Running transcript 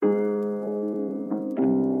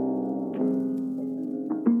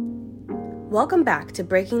Welcome back to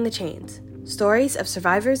Breaking the Chains, stories of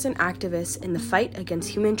survivors and activists in the fight against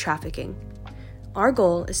human trafficking. Our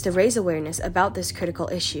goal is to raise awareness about this critical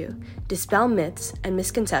issue, dispel myths and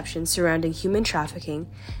misconceptions surrounding human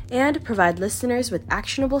trafficking, and provide listeners with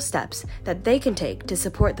actionable steps that they can take to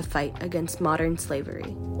support the fight against modern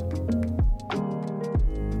slavery.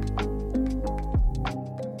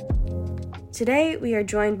 Today, we are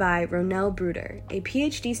joined by Rhonelle Bruder, a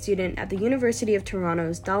PhD student at the University of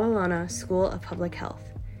Toronto's Dalai Lama School of Public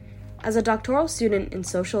Health. As a doctoral student in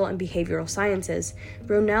social and behavioral sciences,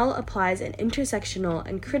 Rhonelle applies an intersectional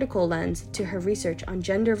and critical lens to her research on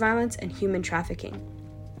gender violence and human trafficking.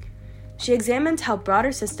 She examines how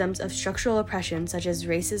broader systems of structural oppression such as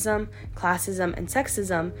racism, classism, and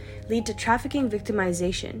sexism lead to trafficking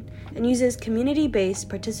victimization, and uses community-based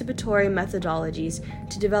participatory methodologies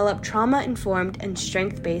to develop trauma-informed and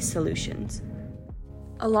strength-based solutions.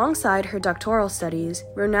 Alongside her doctoral studies,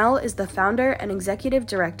 Rhonelle is the founder and executive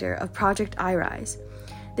director of Project iRISE.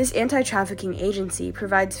 This anti-trafficking agency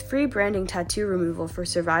provides free branding tattoo removal for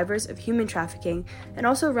survivors of human trafficking and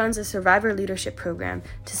also runs a survivor leadership program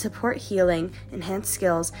to support healing, enhance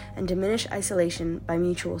skills, and diminish isolation by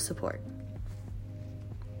mutual support.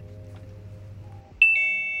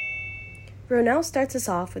 Rhonelle starts us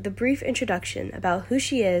off with a brief introduction about who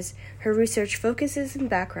she is, her research focuses and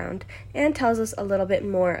background, and tells us a little bit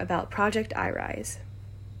more about Project iRISE.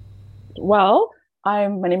 Well, my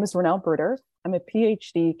name is Rhonelle Bruder. I'm a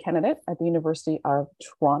PhD candidate at the University of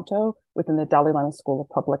Toronto within the Dalai Lama School of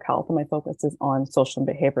Public Health, and my focus is on social and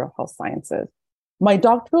behavioral health sciences. My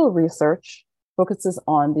doctoral research focuses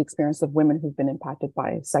on the experience of women who've been impacted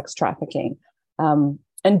by sex trafficking.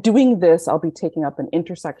 And doing this, I'll be taking up an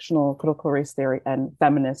intersectional critical race theory and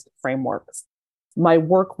feminist frameworks. My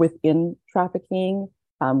work within trafficking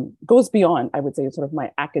goes beyond, I would say, sort of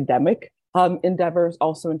my academic endeavors,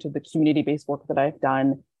 also into the community-based work that I've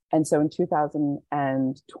done. And so in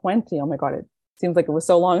 2020, oh my God, it seems like it was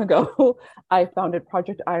so long ago, I founded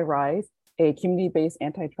Project iRISE, a community-based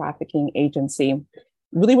anti-trafficking agency,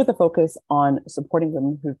 really with a focus on supporting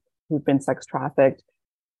women who've been sex trafficked,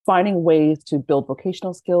 finding ways to build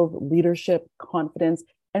vocational skills, leadership, confidence,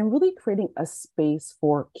 and really creating a space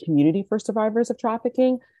for community for survivors of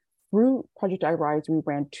trafficking. Through Project iRISE, we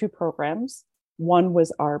ran two programs. One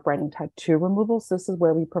was our branding tattoo removal. So this is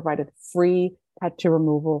where we provided free tattoo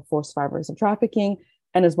removal for survivors of trafficking,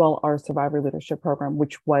 and as well our survivor leadership program,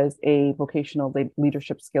 which was a vocational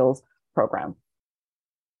leadership skills program.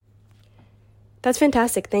 That's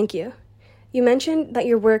fantastic, thank you. You mentioned that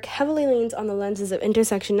your work heavily leans on the lenses of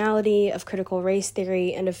intersectionality, of critical race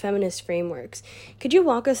theory, and of feminist frameworks. Could you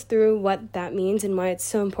walk us through what that means and why it's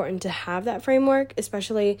so important to have that framework,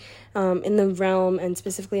 especially in the realm and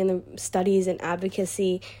specifically in the studies and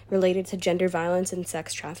advocacy related to gender violence and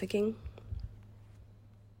sex trafficking?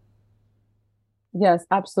 Yes,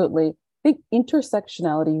 absolutely. I think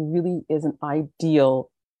intersectionality really is an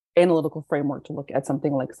ideal analytical framework to look at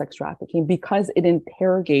something like sex trafficking because it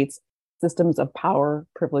interrogates systems of power,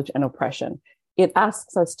 privilege, and oppression. It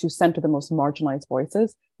asks us to center the most marginalized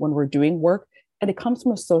voices when we're doing work, and it comes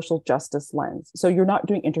from a social justice lens. So you're not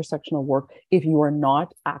doing intersectional work if you are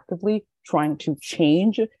not actively trying to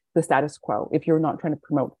change the status quo, if you're not trying to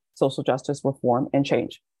promote social justice, reform, and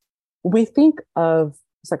change. When we think of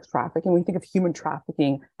sex trafficking, we think of human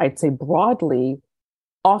trafficking, I'd say broadly,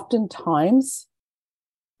 oftentimes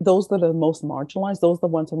those that are the most marginalized, those are the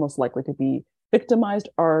ones who are most likely to be victimized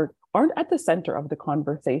aren't at the center of the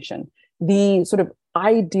conversation. The sort of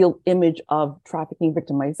ideal image of trafficking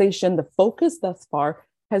victimization, the focus thus far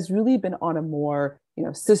has really been on a more,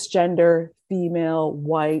 cisgender, female,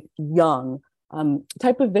 white, young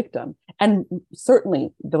type of victim. And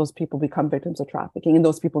certainly those people become victims of trafficking and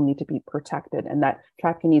those people need to be protected and that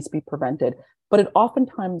trafficking needs to be prevented. But it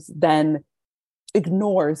oftentimes then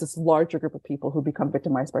ignores this larger group of people who become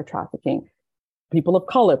victimized by trafficking. People of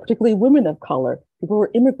color, particularly women of color, people who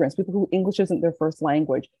are immigrants, people who English isn't their first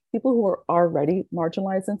language, people who are already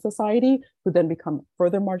marginalized in society, who then become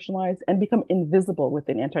further marginalized and become invisible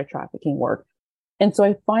within anti-trafficking work. And so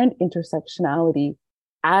I find intersectionality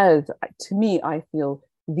as, to me, I feel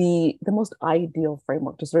the most ideal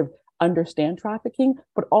framework to sort of understand trafficking,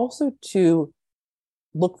 but also to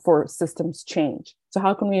look for systems change. So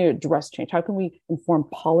how can we address change? How can we inform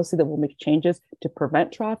policy that will make changes to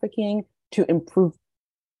prevent trafficking, to improve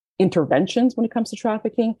interventions when it comes to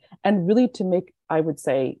trafficking, and really to make, I would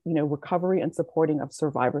say, recovery and supporting of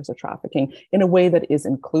survivors of trafficking in a way that is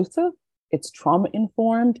inclusive, it's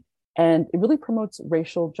trauma-informed, and it really promotes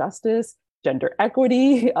racial justice, gender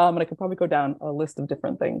equity, and I could probably go down a list of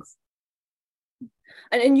different things.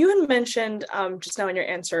 And you had mentioned just now in your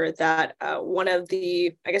answer that one of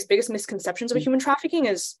the, I guess, biggest misconceptions of human trafficking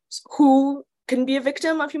is who can be a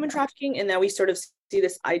victim of human trafficking, and that we sort of see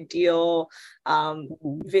this ideal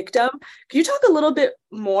victim. Could you talk a little bit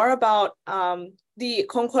more about the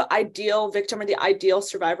quote unquote ideal victim or the ideal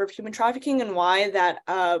survivor of human trafficking, and why that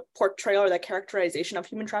portrayal or that characterization of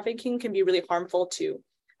human trafficking can be really harmful to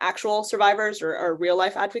actual survivors or real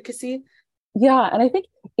life advocacy? Yeah, and I think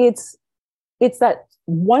it's that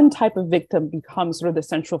one type of victim becomes sort of the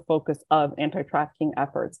central focus of anti-trafficking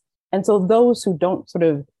efforts. And so those who don't sort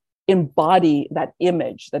of embody that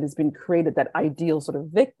image that has been created, that ideal sort of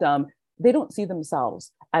victim, they don't see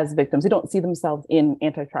themselves as victims. They don't see themselves in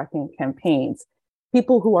anti-trafficking campaigns.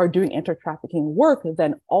 People who are doing anti-trafficking work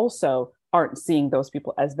then also aren't seeing those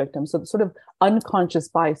people as victims. So the sort of unconscious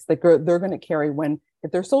bias that they're going to carry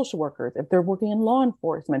if they're social workers, if they're working in law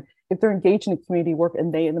enforcement, if they're engaged in community work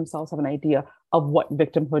and they themselves have an idea of what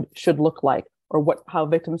victimhood should look like or how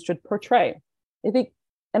victims should portray. I think,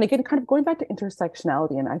 and again, kind of going back to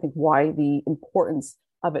intersectionality, and I think why the importance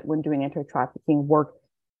of it when doing anti-trafficking work,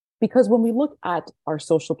 because when we look at our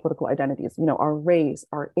social political identities, our race,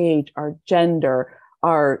 our age, our gender,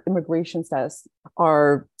 our immigration status,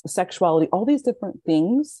 our sexuality, all these different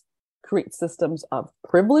things create systems of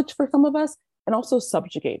privilege for some of us and also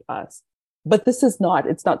subjugate us. But it's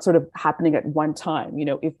not sort of happening at one time.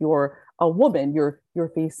 If you're a woman, you're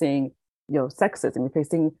facing, sexism, you're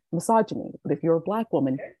facing misogyny. But if you're a Black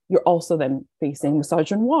woman, you're also then facing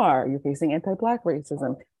misogynoir, you're facing anti-Black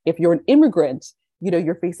racism. If you're an immigrant,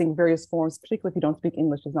 you're facing various forms, particularly if you don't speak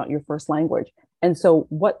English, is not your first language. And so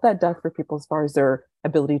what that does for people as far as their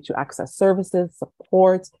ability to access services,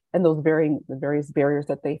 supports, and the various barriers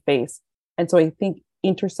that they face. And so I think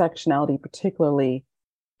intersectionality particularly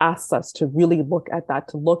asks us to really look at that,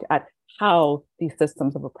 to look at how these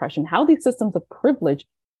systems of oppression, how these systems of privilege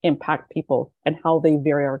impact people and how they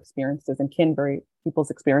vary our experiences and can vary people's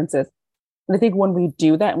experiences. And I think when we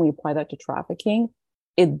do that and we apply that to trafficking,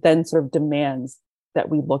 it then sort of demands that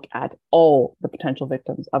we look at all the potential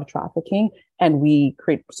victims of trafficking and we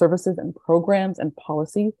create services and programs and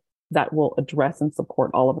policies that will address and support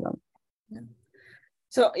all of them. Yeah.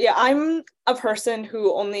 So yeah, I'm a person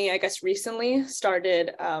who only, I guess, recently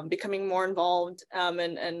started becoming more involved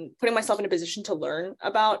and putting myself in a position to learn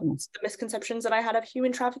about the misconceptions that I had of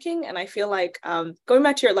human trafficking. And I feel like going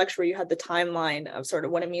back to your lecture where you had the timeline of sort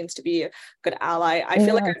of what it means to be a good ally, I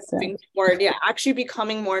feel like I'm moving toward, actually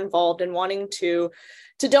becoming more involved and wanting to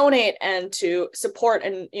donate and to support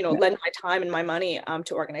and, lend my time and my money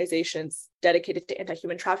to organizations dedicated to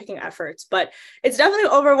anti-human trafficking efforts. But it's definitely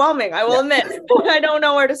overwhelming, I will admit. I don't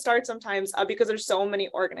know where to start sometimes because there's so many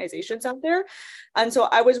organizations out there. And so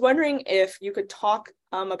I was wondering if you could talk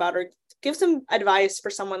about or give some advice for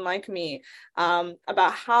someone like me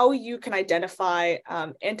about how you can identify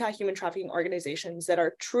anti-human trafficking organizations that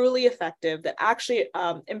are truly effective, that actually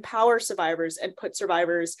empower survivors and put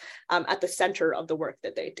survivors at the center of the work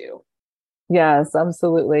that they do. Yes,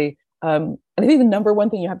 absolutely. And I think the number one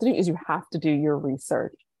thing you have to do is you have to do your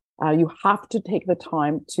research. You have to take the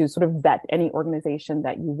time to sort of vet any organization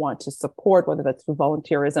that you want to support, whether that's through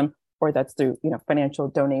volunteerism or that's through financial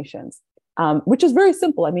donations. Which is very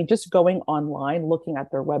simple. I mean, just going online, looking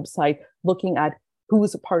at their website, looking at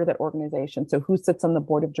who's a part of that organization. So who sits on the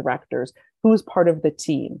board of directors, who's part of the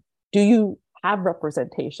team? Do you have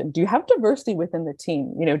representation? Do you have diversity within the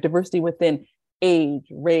team? Diversity within age,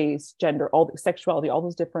 race, gender, all the sexuality, all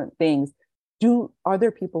those different things. Are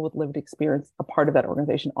there people with lived experience a part of that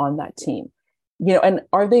organization on that team? And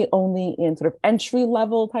are they only in sort of entry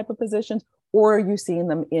level type of positions? Or are you seeing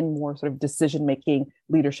them in more sort of decision-making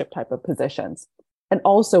leadership type of positions? And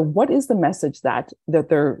also, what is the message that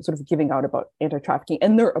they're sort of giving out about anti-trafficking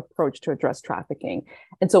and their approach to address trafficking?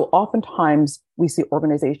 And so oftentimes we see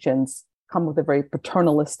organizations come with a very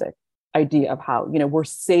paternalistic idea of how, we're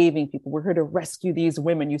saving people. We're here to rescue these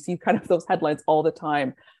women. You see kind of those headlines all the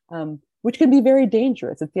time, which can be very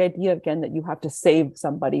dangerous. It's the idea, again, that you have to save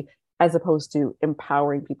somebody as opposed to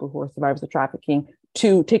empowering people who are survivors of trafficking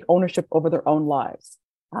to take ownership over their own lives,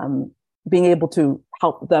 being able to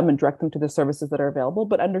help them and direct them to the services that are available,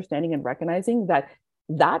 but understanding and recognizing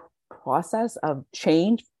that process of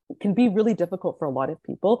change can be really difficult for a lot of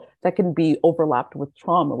people, that can be overlapped with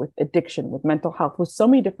trauma, with addiction, with mental health, with so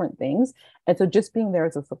many different things. And so just being there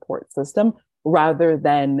as a support system rather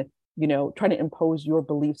than, trying to impose your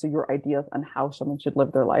beliefs or your ideas on how someone should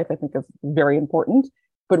live their life, I think is very important.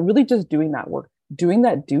 But really just doing that work, doing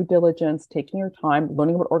that due diligence, taking your time,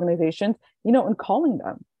 learning about organizations, and calling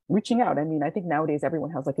them, reaching out. I mean, I think nowadays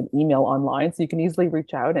everyone has like an email online, so you can easily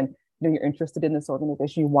reach out and you're interested in this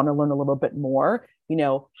organization, you want to learn a little bit more,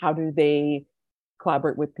 how do they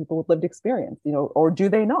collaborate with people with lived experience, or do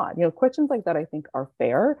they not? Questions like that I think are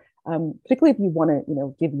fair, particularly if you want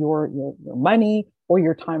to, give your money or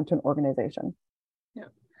your time to an organization. Yeah.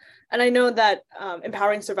 And I know that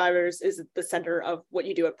empowering survivors is the center of what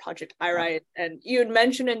you do at Project iRISE. And you had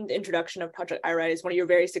mentioned in the introduction of Project iRISE, one of your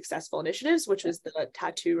very successful initiatives, which is the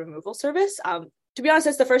tattoo removal service. To be honest,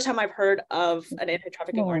 that's the first time I've heard of an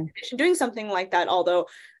anti-trafficking organization doing something like that. Although,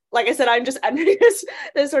 like I said, I'm just entering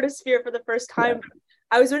this sort of sphere for the first time. Yeah.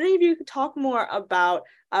 I was wondering if you could talk more about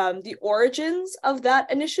the origins of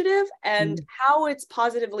that initiative and how it's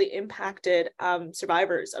positively impacted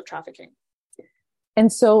survivors of trafficking.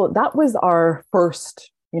 And so that was our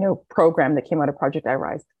first, program that came out of Project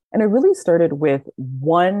iRISE. And it really started with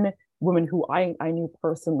one woman who I knew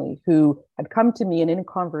personally, who had come to me and in a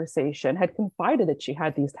conversation had confided that she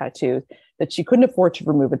had these tattoos that she couldn't afford to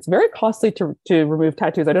remove. It's very costly to remove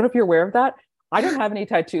tattoos. I don't know if you're aware of that. I don't have any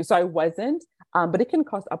tattoos, so I wasn't, but it can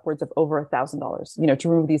cost upwards of over $1,000, to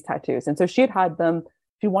remove these tattoos. And so she had them.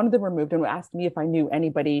 She wanted them removed and asked me if I knew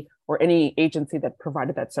anybody or any agency that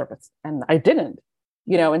provided that service. And I didn't,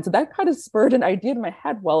 and so that kind of spurred an idea in my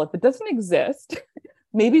head. Well, if it doesn't exist,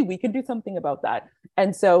 maybe we could do something about that.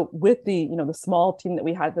 And so with the, the small team that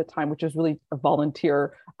we had at the time, which was really a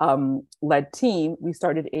volunteer led team, we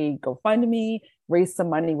started a GoFundMe, raised some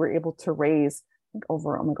money. We're able to raise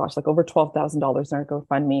over $12,000 in our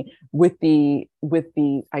GoFundMe with the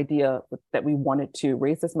idea that we wanted to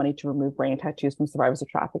raise this money to remove brain tattoos from survivors of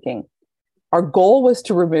trafficking. Our goal was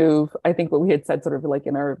to remove, I think what we had said sort of like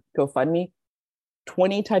in our GoFundMe,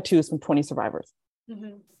 20 tattoos from 20 survivors.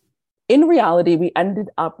 Mm-hmm. In reality, we ended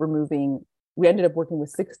up working with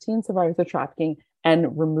 16 survivors of trafficking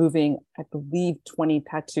and removing, I believe, 20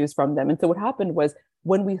 tattoos from them. And so what happened was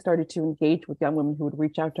when we started to engage with young women who would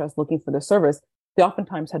reach out to us looking for the service, they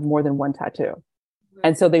oftentimes had more than one tattoo. Mm-hmm.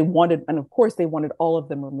 And so they wanted all of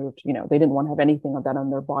them removed. They didn't want to have anything of that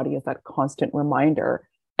on their body as that constant reminder.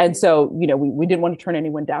 And so, we didn't want to turn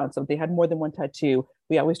anyone down. So if they had more than one tattoo,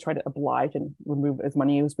 we always try to oblige and remove as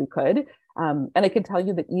many as we could. And I can tell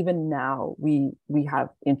you that even now we have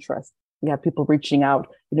interest. We have people reaching out,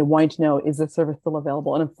 wanting to know, is this service still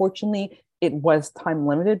available? And unfortunately, it was time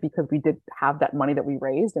limited because we did have that money that we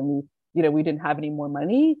raised and we didn't have any more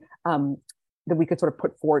money that we could sort of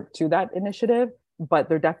put forward to that initiative. But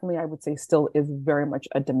there definitely, I would say, still is very much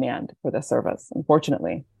a demand for the service,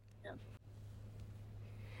 unfortunately.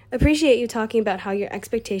 Appreciate you talking about how your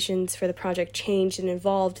expectations for the project changed and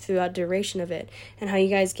evolved throughout the duration of it, and how you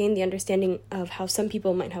guys gained the understanding of how some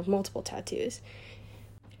people might have multiple tattoos.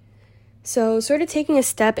 So, sort of taking a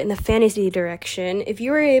step in the fantasy direction, if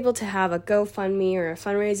you were able to have a GoFundMe or a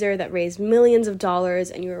fundraiser that raised millions of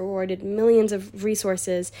dollars and you were awarded millions of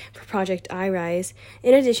resources for Project iRISE,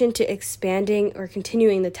 in addition to expanding or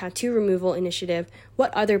continuing the tattoo removal initiative,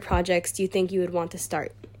 what other projects do you think you would want to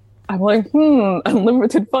start? I'm like,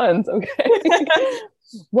 unlimited funds. Okay.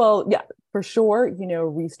 Well, yeah, for sure,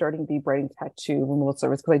 restarting the brain tattoo removal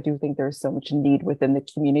service, because I do think there's so much need within the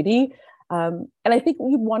community. And I think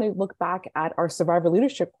we'd want to look back at our survivor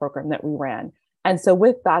leadership program that we ran. And so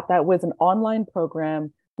with that was an online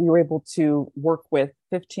program. We were able to work with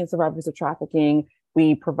 15 survivors of trafficking.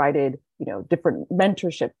 We provided, different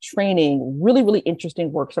mentorship, training, really, really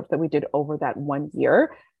interesting workshops that we did over that 1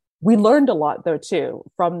 year. We learned a lot though, too,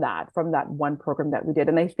 from that one program that we did.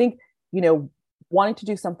 And I think, wanting to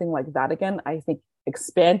do something like that again, I think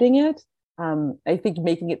expanding it, I think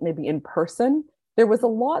making it maybe in person. There was a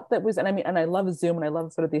lot that was, and I love Zoom and I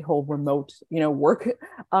love sort of the whole remote, work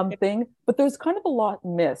thing, but there's kind of a lot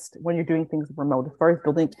missed when you're doing things remote as far as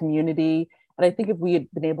building community. And I think if we had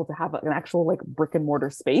been able to have an actual like brick and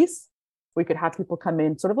mortar space, we could have people come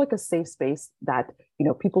in, sort of like a safe space that,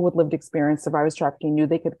 people with lived experience, survivors of trafficking knew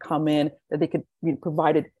they could come in, that they could be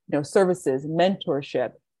provided, services,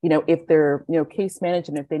 mentorship, if they're, case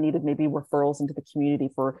management, if they needed maybe referrals into the community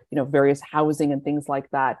for, various housing and things like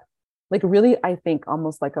that. Like really, I think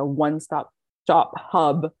almost like a one-stop shop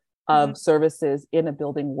hub of services in a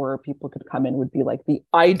building where people could come in would be like the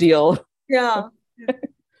ideal. Yeah.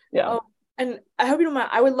 Yeah. Oh, and I hope you don't mind.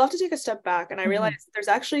 I would love to take a step back. And I realize there's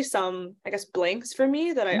actually some, blanks for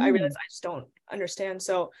me that I realize I just don't understand.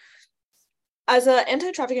 So as an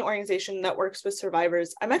anti-trafficking organization that works with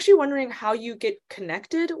survivors, I'm actually wondering how you get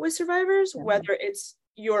connected with survivors, whether it's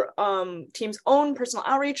your team's own personal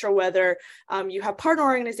outreach or whether you have partner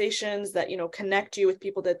organizations that, connect you with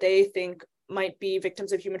people that they think might be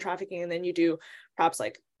victims of human trafficking. And then you do perhaps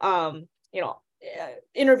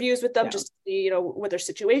interviews with them just to see, what their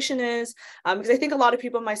situation is. Because I think a lot of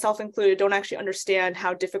people, myself included, don't actually understand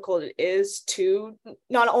how difficult it is to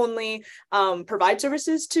not only provide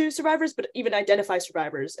services to survivors, but even identify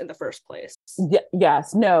survivors in the first place.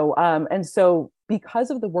 Yes, no. And so because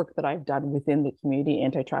of the work that I've done within the community,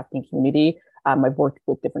 anti-trafficking community, I've worked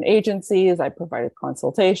with different agencies, I've provided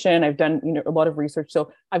consultation, I've done, a lot of research.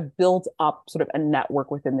 So I've built up sort of a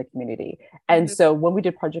network within the community. And so when we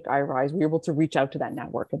did Project iRISE, we were able to reach out to that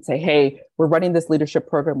network and say, hey, we're running this leadership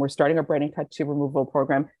program. We're starting a branding tattoo removal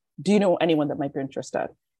program. Do you know anyone that might be interested?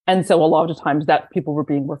 And so a lot of the times that people were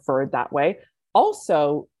being referred that way.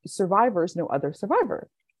 Also, survivors know other survivors.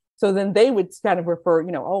 So then they would kind of refer,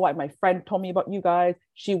 my friend told me about you guys.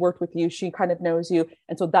 She worked with you. She kind of knows you.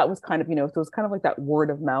 And so that was kind of, so it was kind of like that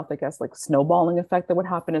word of mouth, I guess, like snowballing effect that would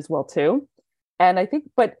happen as well too. And I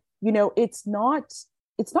think, but, it's not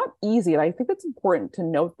easy. And I think it's important to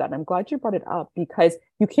note that. I'm glad you brought it up because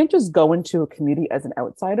you can't just go into a community as an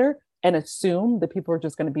outsider and assume that people are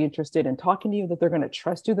just going to be interested in talking to you, that they're going to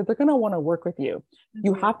trust you, that they're going to want to work with you.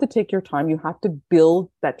 You have to take your time. You have to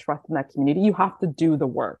build that trust in that community. You have to do the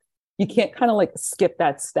work. You can't kind of like skip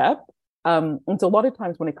that step. And so a lot of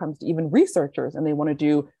times when it comes to even researchers and they want to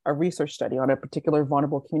do a research study on a particular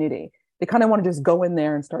vulnerable community, they kind of want to just go in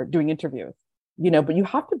there and start doing interviews, but you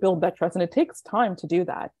have to build that trust and it takes time to do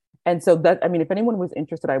that. And so if anyone was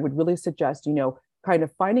interested, I would really suggest, kind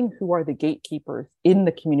of finding who are the gatekeepers in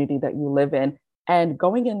the community that you live in and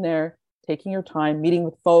going in there, taking your time, meeting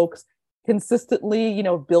with folks consistently,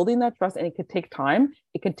 building that trust. And it could take time.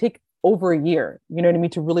 It could take over a year,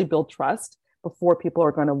 to really build trust before people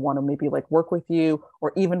are going to want to maybe like work with you,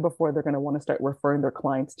 or even before they're going to want to start referring their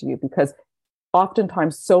clients to you. Because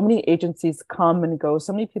oftentimes so many agencies come and go,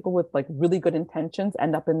 so many people with like really good intentions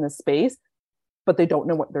end up in this space, but they don't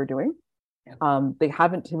know what they're doing. They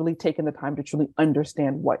haven't really taken the time to truly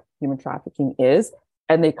understand what human trafficking is,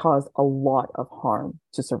 and they cause a lot of harm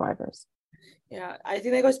to survivors. Yeah, I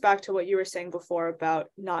think that goes back to what you were saying before about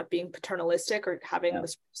not being paternalistic or having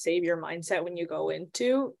this savior mindset when you go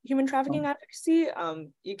into human trafficking advocacy.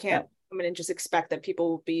 You can't come in and just expect that people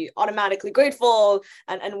will be automatically grateful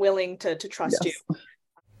and willing to trust you.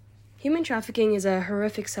 Human trafficking is a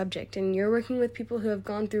horrific subject, and you're working with people who have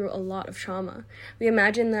gone through a lot of trauma. We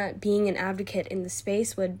imagine that being an advocate in the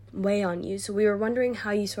space would weigh on you, so we were wondering how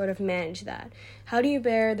you sort of manage that. How do you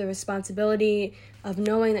bear the responsibility of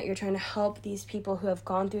knowing that you're trying to help these people who have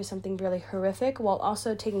gone through something really horrific while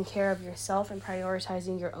also taking care of yourself and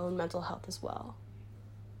prioritizing your own mental health as well?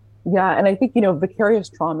 Yeah, and I think, vicarious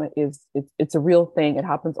trauma it's a real thing. It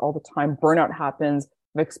happens all the time. Burnout happens.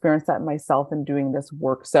 I've experienced that myself in doing this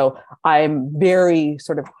work. So I'm very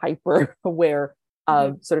sort of hyper aware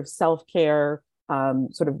of sort of self-care,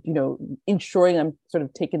 sort of, ensuring I'm sort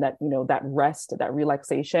of taking that, that rest, that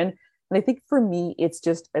relaxation. And I think for me, it's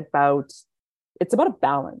about a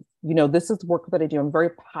balance. This is the work that I do. I'm very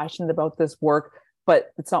passionate about this work,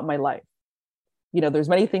 but it's not my life. There's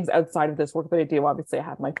many things outside of this work that I do. Obviously, I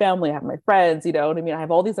have my family, I have my friends, I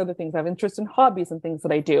have all these other things. I have interest in hobbies and things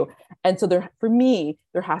that I do. And so for me,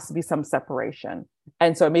 there has to be some separation.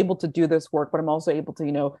 And so I'm able to do this work, but I'm also able to,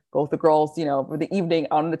 go with the girls, for the evening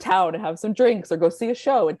out in the town and have some drinks or go see a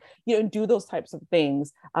show and, and do those types of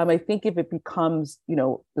things. I think if it becomes,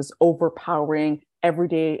 this overpowering every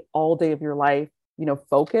day, all day of your life,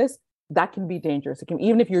 focus, that can be dangerous. It can,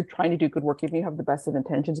 even if you're trying to do good work, even if you have the best of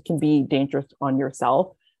intentions, it can be dangerous on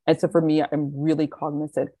yourself. And so for me, I'm really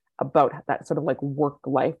cognizant about that sort of like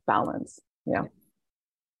work-life balance. Yeah.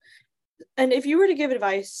 And if you were to give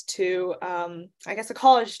advice to, I guess, a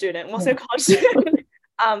college student, we'll say a college student,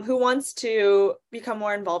 who wants to become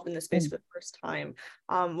more involved in this space for the first time,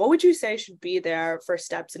 what would you say should be their first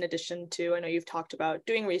steps in addition to, I know you've talked about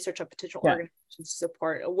doing research on potential organizations to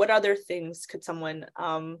support. What other things could someone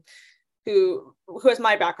who has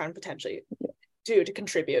my background potentially do to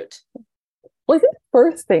contribute? Well, I think the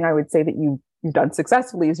first thing I would say that you've done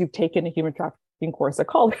successfully is you've taken a human trafficking course at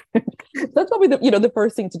college. That's probably the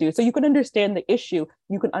first thing to do. So you can understand the issue.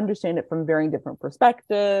 You can understand it from very different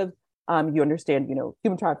perspectives. You understand,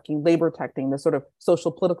 human trafficking, labor protecting, the sort of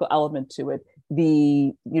social political element to it,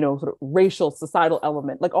 the, sort of racial, societal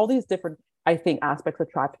element, like all these different, I think, aspects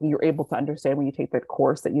of trafficking, you're able to understand when you take the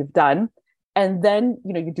course that you've done. And then,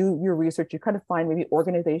 you do your research, you kind of find maybe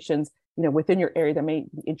organizations, within your area that may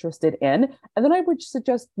be interested in. And then I would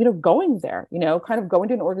suggest, going there, kind of going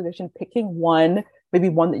to an organization, picking one, maybe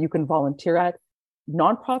one that you can volunteer at.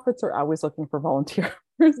 Nonprofits are always looking for volunteers.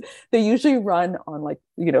 They usually run on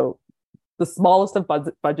the smallest of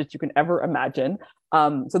budgets you can ever imagine.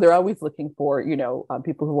 So they're always looking for,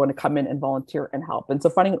 people who want to come in and volunteer and help. And so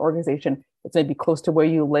finding an organization that's maybe close to where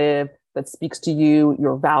you live, that speaks to you,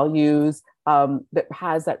 your values, that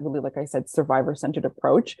has that really, like I said, survivor-centered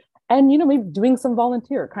approach. And, maybe doing some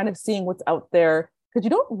volunteer, kind of seeing what's out there, because you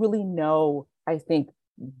don't really know, I think,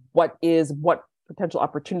 what potential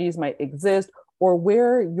opportunities might exist or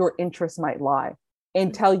where your interests might lie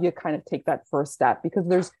until you kind of take that first step.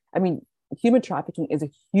 Because human trafficking is a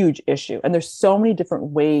huge issue, and there's so many different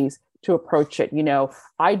ways to approach it.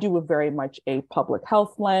 I do very much a public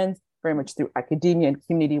health lens, very much through academia and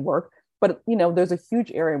community work, but there's a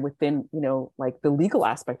huge area within, like the legal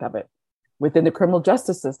aspect of it, within the criminal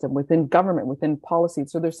justice system, within government, within policy.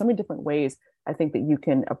 So there's so many different ways I think that you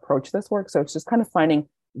can approach this work. So it's just kind of finding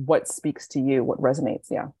what speaks to you, what resonates.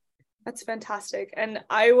 Yeah. That's fantastic. And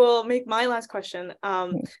I will make my last question,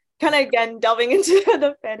 kind of again, delving into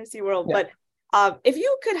the fantasy world, Yeah. but if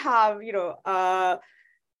you could have,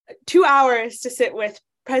 2 hours to sit with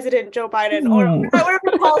President Joe Biden or whatever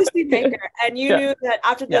policy maker, and you knew that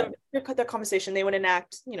after the conversation, they would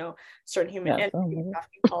enact, certain human trafficking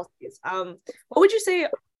policies. What would you say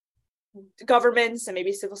governments and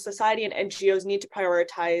maybe civil society and NGOs need to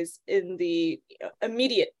prioritize in the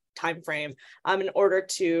immediate time frame in order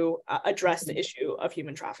to address the issue of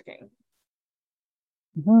human trafficking?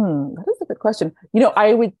 That is a good question.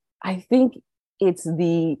 I think it's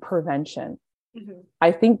the prevention.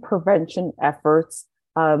 I think prevention efforts,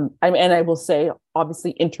 and I will say,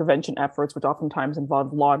 obviously, intervention efforts, which oftentimes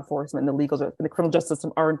involve law enforcement and the criminal justice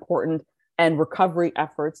system, are important, and recovery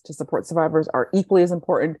efforts to support survivors are equally as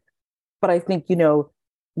important. But I think,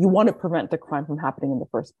 you want to prevent the crime from happening in the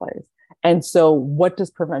first place. And so what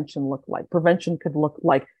does prevention look like? Prevention could look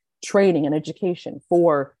like training and education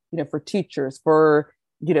for teachers, for,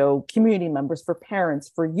 community members, for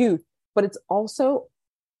parents, for youth, but it's also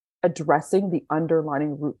addressing the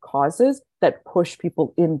underlying root causes that push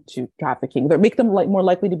people into trafficking, that make them more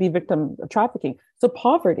likely to be victim of trafficking. So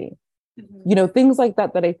poverty, things like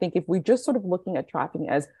that I think if we just sort of looking at trafficking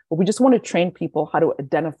as, well, we just want to train people how to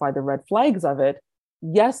identify the red flags of it.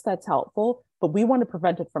 Yes, that's helpful, but we want to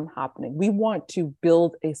prevent it from happening. We want to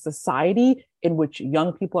build a society in which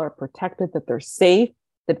young people are protected, that they're safe,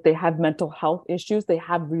 that they have mental health issues, they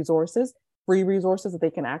have resources, free resources that they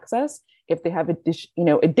can access. If they have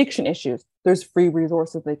addiction issues, there's free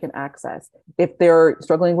resources they can access. If they're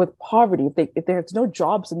struggling with poverty, if there's no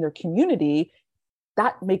jobs in their community,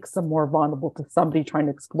 that makes them more vulnerable to somebody trying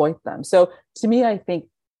to exploit them. So to me, I think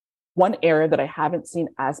one area that I haven't seen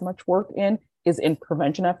as much work in is in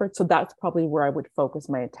prevention efforts. So that's probably where I would focus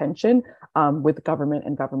my attention with government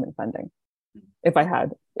and government funding. If I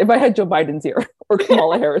had Joe Biden's ear or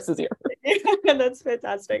Kamala Harris's ear. That's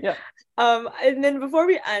fantastic. Yeah. And then before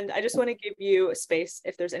we end, I just want to give you a space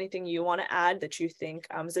if there's anything you want to add that you think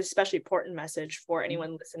is an especially important message for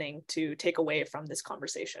anyone listening to take away from this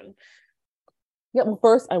conversation. Yeah, well,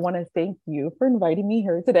 first, I want to thank you for inviting me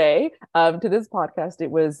here today to this podcast.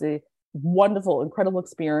 It was a wonderful, incredible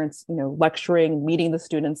experience, lecturing, meeting the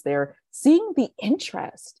students there, seeing the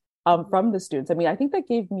interest from the students. I think that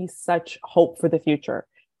gave me such hope for the future.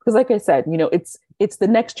 Because like I said, it's the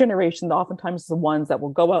next generation that oftentimes is the ones that will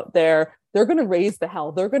go out there. They're going to raise the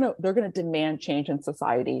hell. They're going to demand change in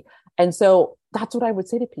society. And so that's what I would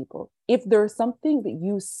say to people. If there's something that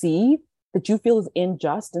you see that you feel is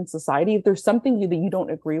unjust in society, if there's something that you don't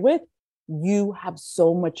agree with, you have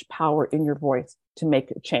so much power in your voice to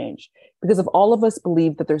make a change. Because if all of us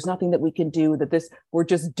believe that there's nothing that we can do, that we're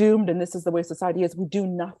just doomed and this is the way society is, we do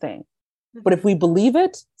nothing. But if we believe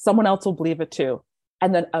it, someone else will believe it too.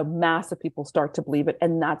 And then a mass of people start to believe it.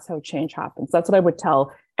 And that's how change happens. That's what I would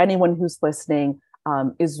tell anyone who's listening,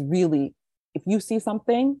 is really, if you see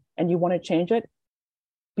something and you want to change it,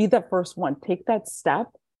 be that first one, take that step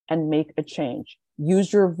and make a change.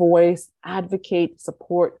 Use your voice, advocate,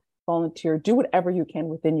 support, volunteer, do whatever you can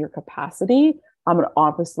within your capacity. And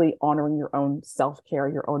obviously honoring your own self-care,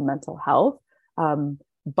 your own mental health,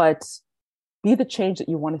 but be the change that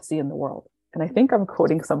you want to see in the world. And I think I'm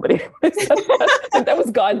quoting somebody. That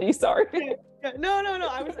was Gandhi, sorry. No,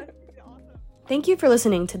 I was awesome. Thank you for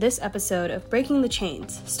listening to this episode of Breaking the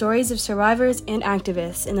Chains, stories of survivors and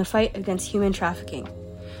activists in the fight against human trafficking.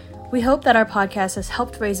 We hope that our podcast has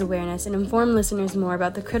helped raise awareness and inform listeners more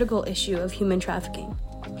about the critical issue of human trafficking.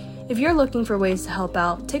 If you're looking for ways to help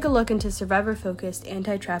out, take a look into survivor-focused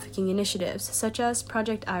anti-trafficking initiatives such as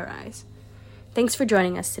Project iRISE. Thanks for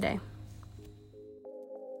joining us today.